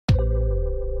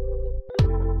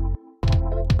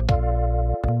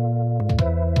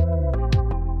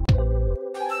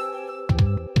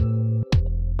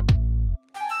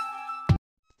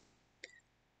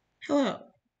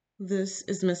This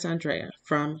is Miss Andrea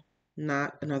from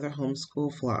Not Another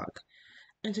Homeschool Vlog.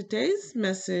 And today's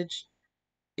message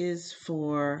is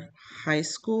for high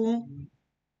school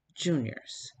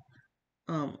juniors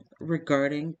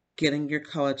regarding getting your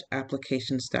college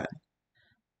applications done.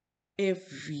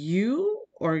 If you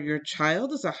or your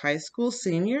child is a high school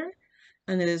senior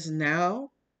and it is now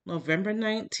November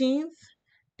 19th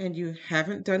and you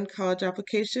haven't done college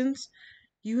applications,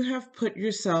 you have put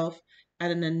yourself at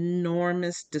an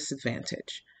enormous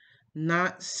disadvantage.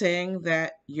 Not saying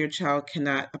that your child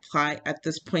cannot apply at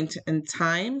this point in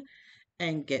time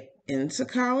and get into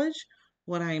college.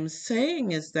 What I'm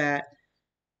saying is that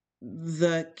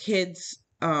the kids,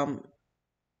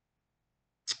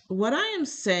 what I am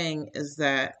saying is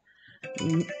that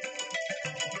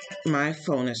my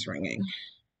phone is ringing.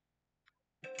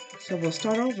 So we'll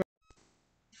start over.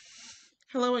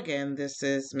 Hello again, this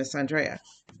is Miss Andrea.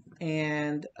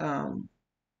 And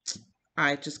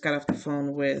I just got off the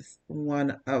phone with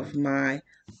one of my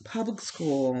public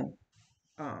school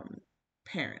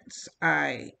parents.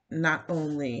 I not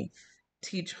only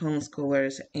teach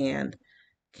homeschoolers and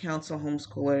counsel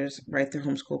homeschoolers write their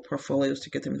homeschool portfolios to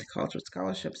get them into college with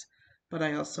scholarships, but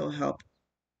I also help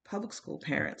public school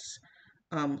parents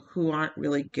who aren't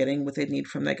really getting what they need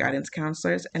from their guidance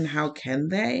counselors. And how can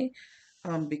they?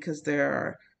 Because there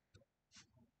are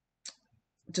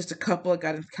just a couple of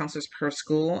guidance counselors per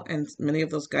school, and many of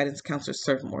those guidance counselors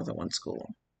serve more than one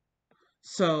school.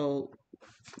 So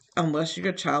unless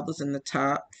your child is in the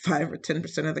top 5 or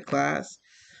 10% of the class,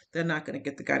 they're not going to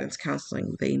get the guidance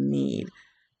counseling they need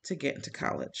to get into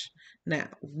college. Now,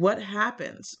 what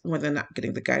happens when they're not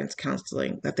getting the guidance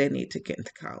counseling that they need to get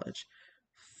into college?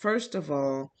 First of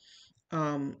all,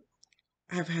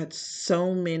 I've had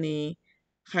so many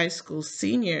high school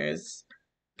seniors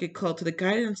get called to the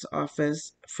guidance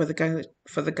office for the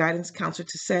guidance counselor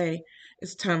to say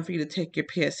it's time for you to take your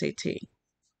PSAT.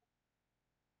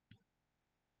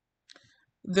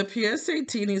 The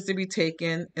PSAT needs to be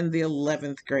taken in the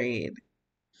 11th grade.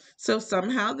 So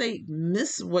somehow they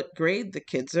miss what grade the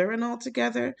kids are in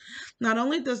altogether. Not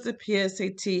only does the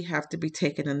PSAT have to be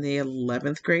taken in the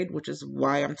 11th grade, which is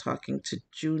why I'm talking to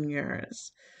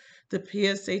juniors, the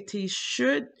PSAT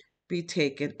should be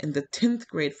taken in the 10th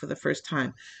grade for the first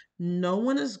time. No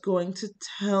one is going to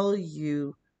tell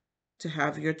you to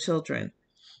have your children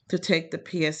to take the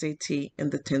PSAT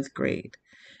in the 10th grade.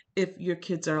 If your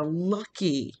kids are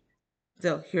lucky,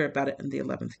 they'll hear about it in the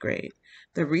 11th grade.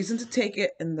 The reason to take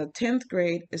it in the 10th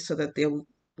grade is so that they will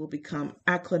become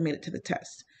acclimated to the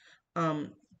test.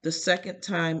 The second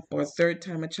time or third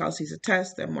time a child sees a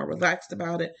test, they're more relaxed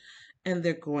about it, and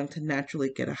they're going to naturally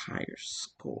get a higher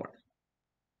score.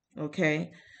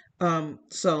 Okay?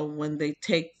 So when they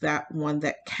take that one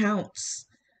that counts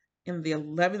in the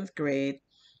 11th grade,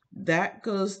 that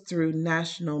goes through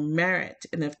national merit.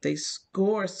 And if they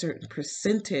score a certain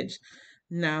percentage,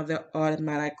 now they're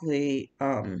automatically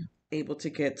able to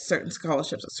get certain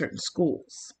scholarships at certain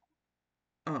schools.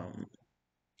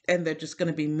 And they're just going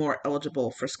to be more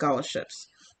eligible for scholarships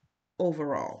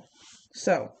overall.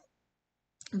 So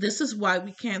this is why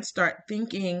we can't start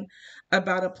thinking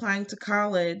about applying to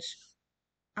college,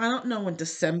 I don't know, in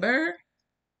December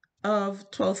of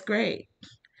 12th grade.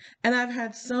 And I've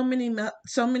had so many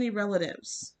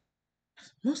relatives,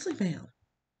 mostly male,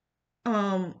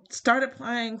 start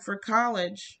applying for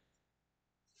college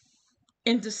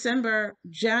in December,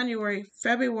 January,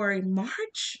 February,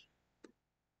 March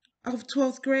of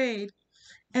 12th grade.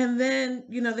 And then,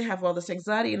 they have all this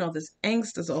anxiety and all this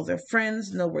angst as all their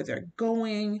friends know where they're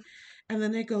going. And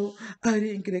then they go, I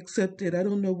didn't get accepted. I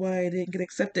don't know why I didn't get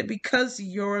accepted. Because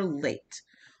you're late.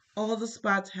 All the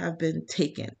spots have been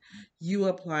taken. You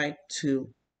applied too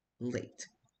late.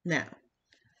 Now,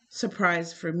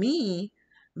 surprise for me,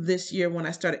 this year when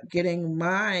I started getting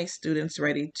my students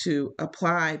ready to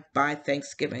apply by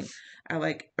Thanksgiving, I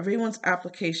like everyone's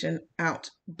application out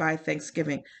by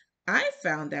Thanksgiving. I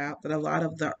found out that a lot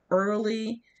of the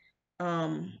early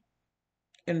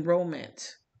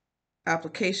enrollment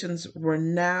applications were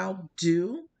now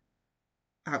due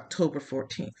October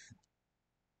 14th.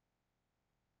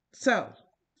 So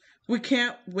we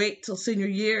can't wait till senior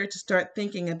year to start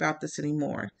thinking about this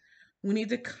anymore. We need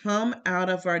to come out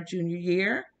of our junior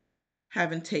year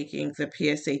having taken the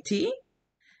PSAT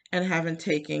and having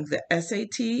taken the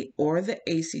SAT or the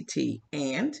ACT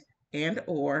and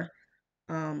or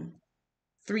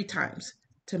 3 times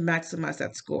to maximize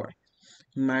that score.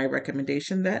 My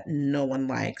recommendation that no one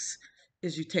likes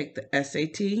is you take the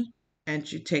SAT and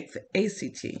you take the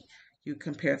ACT. You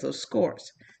compare those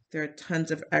scores. There are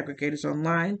tons of aggregators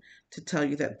online to tell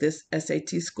you that this SAT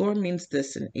score means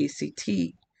this in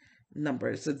ACT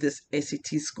numbers. So this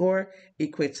ACT score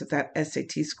equates to that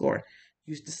SAT score.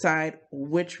 You decide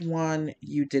which one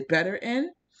you did better in,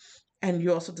 and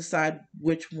you also decide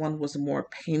which one was more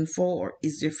painful or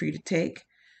easier for you to take.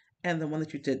 And the one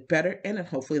that you did better in, and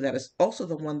hopefully that is also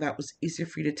the one that was easier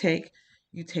for you to take,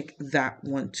 you take that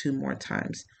one 2 more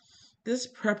times. This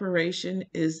preparation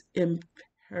is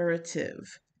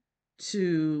imperative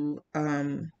to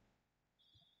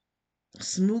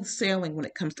smooth sailing when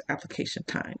it comes to application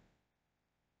time.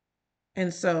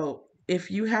 And so,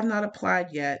 if you have not applied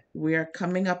yet, we are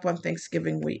coming up on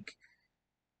Thanksgiving week.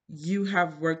 You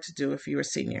have work to do if you're a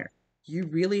senior. You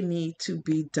really need to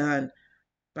be done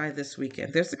by this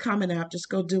weekend. There's the Common App, just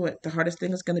go do it. The hardest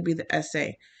thing is going to be the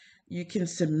essay. You can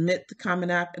submit the Common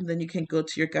App and then you can go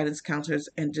to your guidance counselors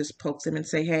and just poke them and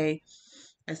say, hey,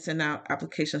 I send out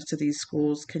applications to these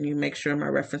schools. Can you make sure my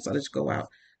reference letters go out?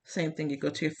 Same thing, you go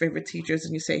to your favorite teachers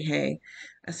and you say, hey,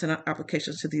 I sent out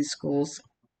applications to these schools.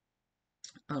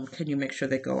 Can you make sure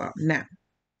they go out? Now,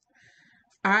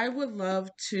 I would love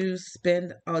to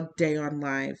spend a day on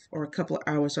live or a couple of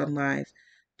hours on live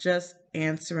just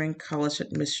answering college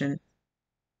admission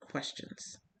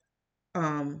questions.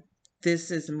 This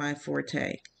is my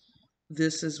forte.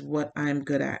 This is what I'm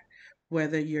good at.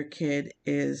 Whether your kid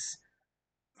is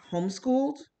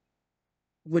homeschooled,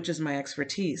 which is my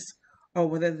expertise, or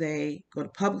whether they go to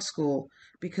public school,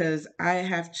 because I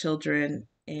have children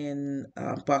in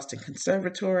Boston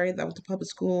Conservatory that went to public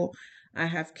school. I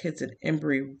have kids in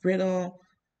Embry-Riddle.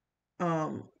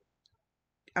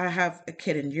 I have a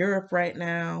kid in Europe right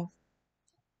now.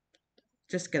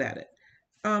 Just get at it.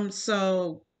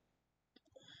 So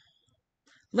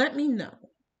let me know.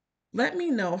 Let me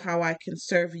know how I can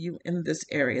serve you in this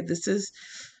area. This is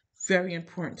very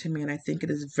important to me, and I think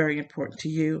it is very important to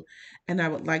you. And I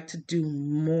would like to do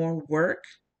more work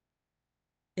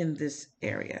in this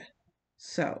area.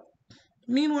 So,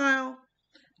 meanwhile,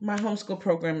 my homeschool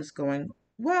program is going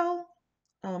well.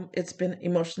 It's been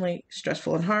emotionally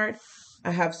stressful and hard. I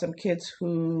have some kids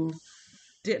who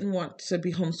didn't want to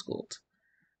be homeschooled.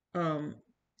 Um,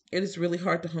 it is really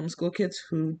hard to homeschool kids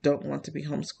who don't want to be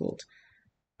homeschooled.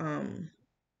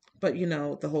 But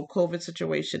the whole COVID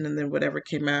situation and then whatever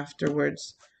came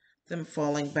afterwards, them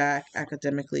falling back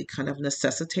academically kind of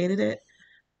necessitated it.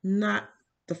 Not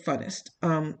the funnest.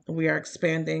 We are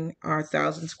expanding our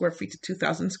 1,000 square feet to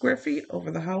 2,000 square feet over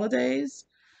the holidays.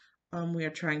 We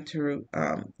are trying to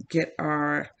get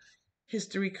our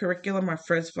history curriculum, our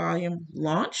first volume,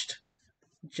 launched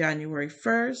January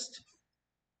 1st.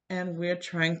 And we're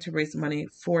trying to raise money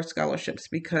for scholarships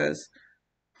because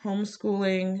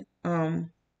homeschooling,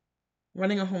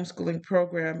 running a homeschooling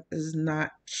program is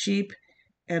not cheap,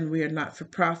 and we are not for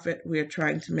profit. We are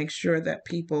trying to make sure that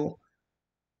people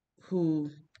who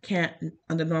can't,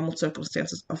 under normal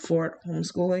circumstances, afford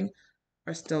homeschooling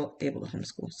are still able to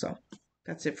homeschool. So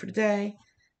that's it for today.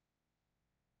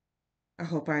 I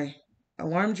hope I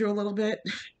alarmed you a little bit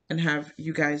and have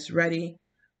you guys ready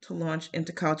to launch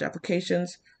into college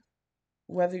applications.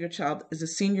 Whether your child is a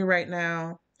senior right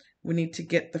now, we need to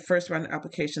get the first round of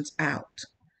applications out,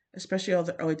 especially all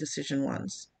the early decision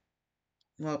ones.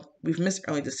 Well, we've missed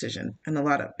early decision in a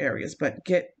lot of areas, but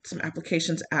get some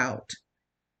applications out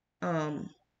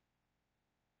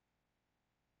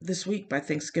this week by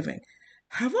Thanksgiving.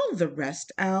 Have all the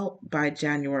rest out by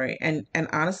January. And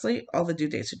honestly, all the due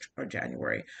dates are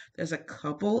January. There's a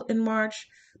couple in March,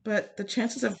 but the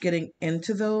chances of getting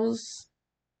into those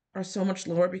are so much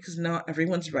lower because now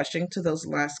everyone's rushing to those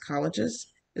last colleges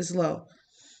is low.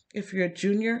 If you're a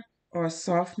junior or a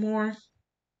sophomore,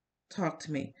 talk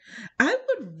to me. I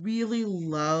would really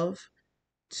love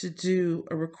to do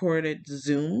a recorded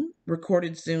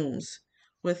Zooms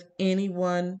with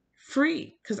anyone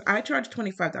free because I charge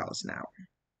 $25 an hour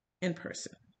in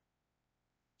person.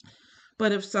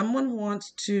 But if someone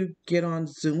wants to get on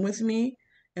Zoom with me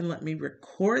and let me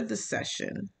record the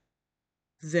session,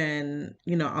 then,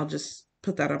 I'll just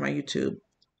put that on my YouTube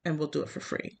and we'll do it for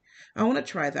free. I want to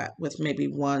try that with maybe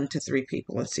 1 to 3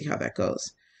 people and see how that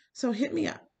goes. So hit me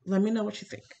up. Let me know what you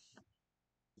think.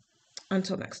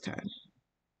 Until next time.